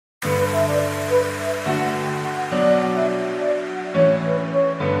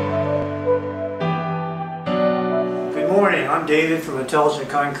I'm David from Intelligent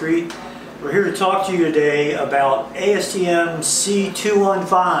Concrete. We're here to talk to you today about ASCM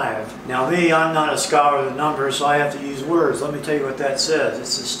C215. Now I'm not a scholar of the numbers, so I have to use words. Let me tell you what that says.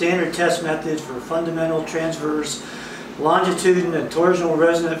 It's a standard test method for fundamental, transverse, longitudinal, and torsional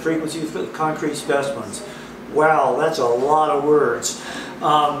resonant frequencies for concrete specimens. Wow, that's a lot of words.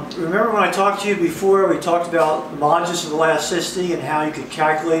 Remember when I talked to you before, we talked about modulus of elasticity and how you could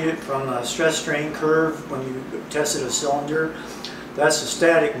calculate it from a stress-strain curve when you tested a cylinder? That's the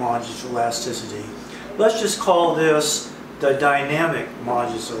static modulus of elasticity. Let's just call this the dynamic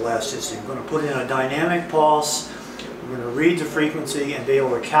modulus of elasticity. I'm going to put in a dynamic pulse, we're going to read the frequency and be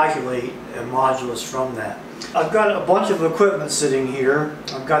able to calculate a modulus from that. I've got a bunch of equipment sitting here.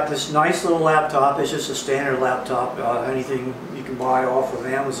 I've got this nice little laptop. It's just a standard laptop, anything you can buy off of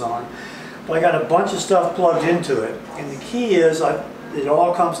Amazon. But I got a bunch of stuff plugged into it. And the key is it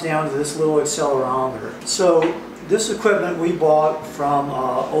all comes down to this little accelerometer. So this equipment we bought from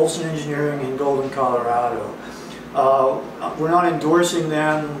Olson Engineering in Golden, Colorado. We're not endorsing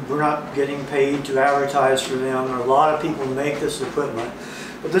them. We're not getting paid to advertise for them. There are a lot of people who make this equipment.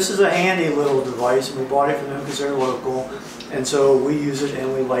 But this is a handy little device, and we bought it from them because they're local, and so we use it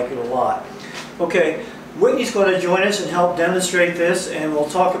and we like it a lot. Okay, Whitney's going to join us and help demonstrate this, and we'll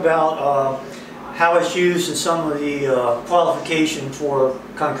talk about how it's used in some of the qualification for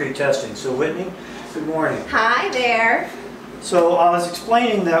concrete testing. So Whitney, good morning. Hi there. So I was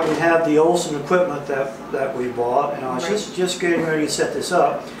explaining that we have the Olson equipment that we bought, and I was just getting ready to set this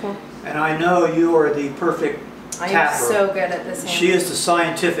up. Cool. And I know you are the perfect tapper. I am so good at this. She is the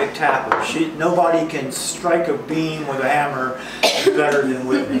scientific tapper. Nobody can strike a beam with a hammer better than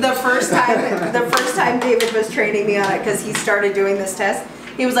Whitney. The first time David was training me on it, because he started doing this test,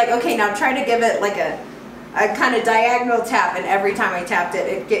 he was like, "Okay, now try to give it like a kind of diagonal tap," and every time I tapped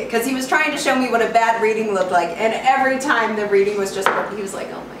it, because he was trying to show me what a bad reading looked like, and every time the reading was just, he was like,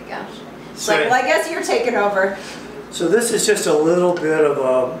 "Oh my gosh." It's like, well, I guess you're taking over. So this is just a little bit of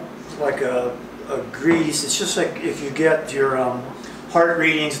a grease. It's just like if you get your heart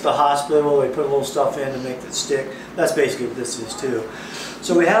readings at the hospital, they put a little stuff in to make it stick. That's basically what this is too.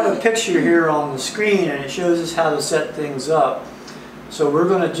 So we have a picture here on the screen, and it shows us how to set things up. So we're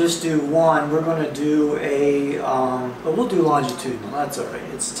going to just do one. We're going to do a, we'll do longitudinal. That's all right.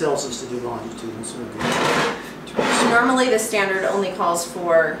 It tells us to do longitudinal. So normally the standard only calls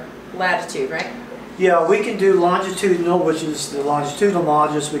for latitude, right? Yeah, we can do longitudinal, which is the longitudinal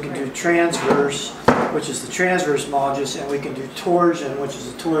modulus. We can do transverse, which is the transverse modulus, and we can do torsion, which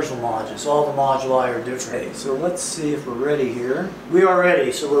is the torsional modulus. All the moduli are different. Okay, so let's see if we're ready here. We are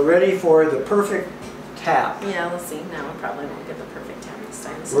ready. So we're ready for the perfect tap. Yeah, let's see. Now I probably won't get the perfect tap this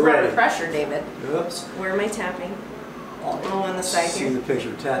time. It's we're a lot ready. of pressure, David. Oops. Where am I tapping? Oh, on the side here. See the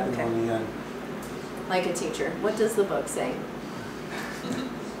picture, tapping on the end. Like a teacher. What does the book say?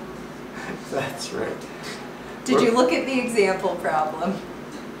 That's right. Did you look at the example problem?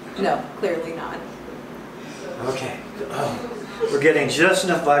 No, clearly not. Okay. We're getting just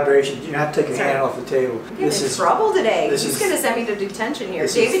enough vibration. You have to take your hand off the table. I'm getting in trouble today. He's going to send me to detention here.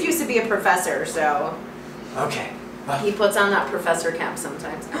 David used to be a professor, so... Okay. He puts on that professor cap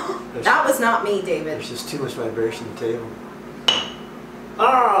sometimes. That was not me, David. There's just too much vibration on the table.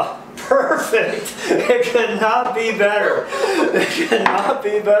 Ah, perfect! It could not be better. It could not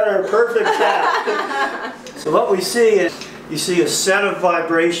be better. Perfect tap. So what we see is, you see a set of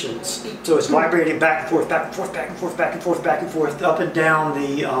vibrations. So it's vibrating back and forth, back and forth, back and forth, back and forth, back and forth, up and down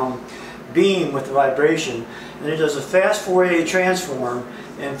the beam with the vibration. And it does a fast Fourier transform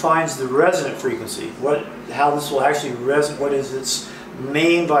and finds the resonant frequency. How this will actually resonate, what is its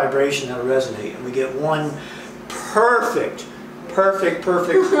main vibration that'll resonate. And we get one perfect peak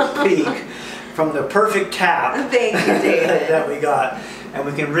from the perfect tap that we got. And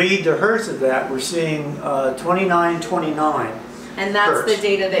we can read the hertz of that. We're seeing 2929. And that's hertz. The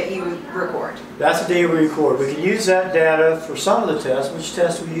data that you record. That's the data we record. We can use that data for some of the tests. Which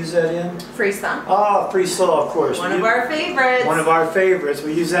test do we use that in? Freeze thaw. Ah, freeze thaw, of course. One of our favorites. One of our favorites.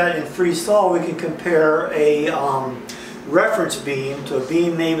 We use that in freeze thaw. We can compare a reference beam to a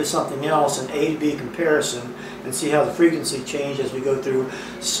beam made with something else, an A to B comparison, and see how the frequency changes as we go through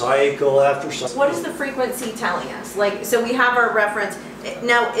cycle after cycle. What is the frequency telling us? Like, so we have our reference.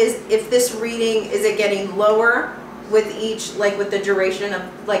 Now, if this reading, is it getting lower with each, like with the duration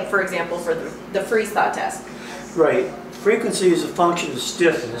of, like for example, for the freeze thaw test? Right. Frequency is a function of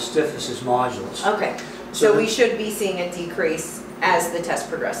stiffness. Stiffness is modulus. Okay. So we should be seeing a decrease as the test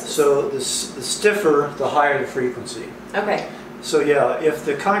progresses. So the stiffer, the higher the frequency. Okay. So yeah, if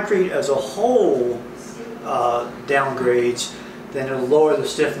the concrete as a whole downgrades, then it'll lower the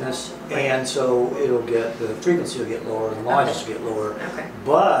stiffness, and so it'll get, the frequency will get lower, the modulus will get lower. Okay.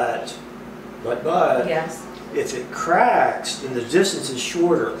 But, Yes. if it cracks, then the distance is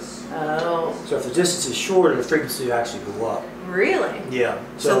shorter. Oh. So if the distance is shorter, the frequency will actually go up. Really? Yeah.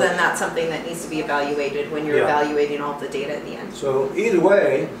 So then that's something that needs to be evaluated when you're evaluating all the data at the end. So either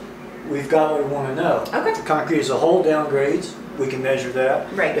way, we've got what we want to know. Okay. If the concrete as a whole downgrades, we can measure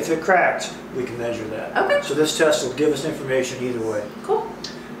that. Right. If it cracks, we can measure that. Okay. So this test will give us information either way. Cool.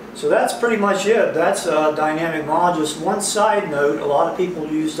 So that's pretty much it. That's dynamic modulus. One side note, a lot of people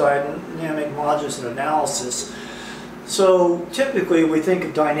use dynamic modulus in analysis. So typically we think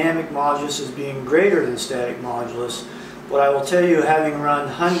of dynamic modulus as being greater than static modulus. But I will tell you, having run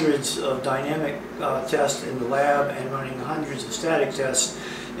hundreds of dynamic tests in the lab and running hundreds of static tests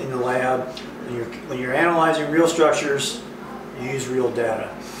in the lab, when you're analyzing real structures, you use real data.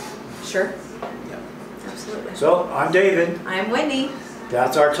 Sure. Yeah. Absolutely. So I'm David. I'm Whitney.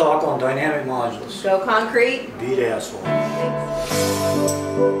 That's our talk on dynamic modulus. Go concrete. Beat asphalt.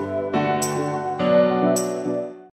 Thanks.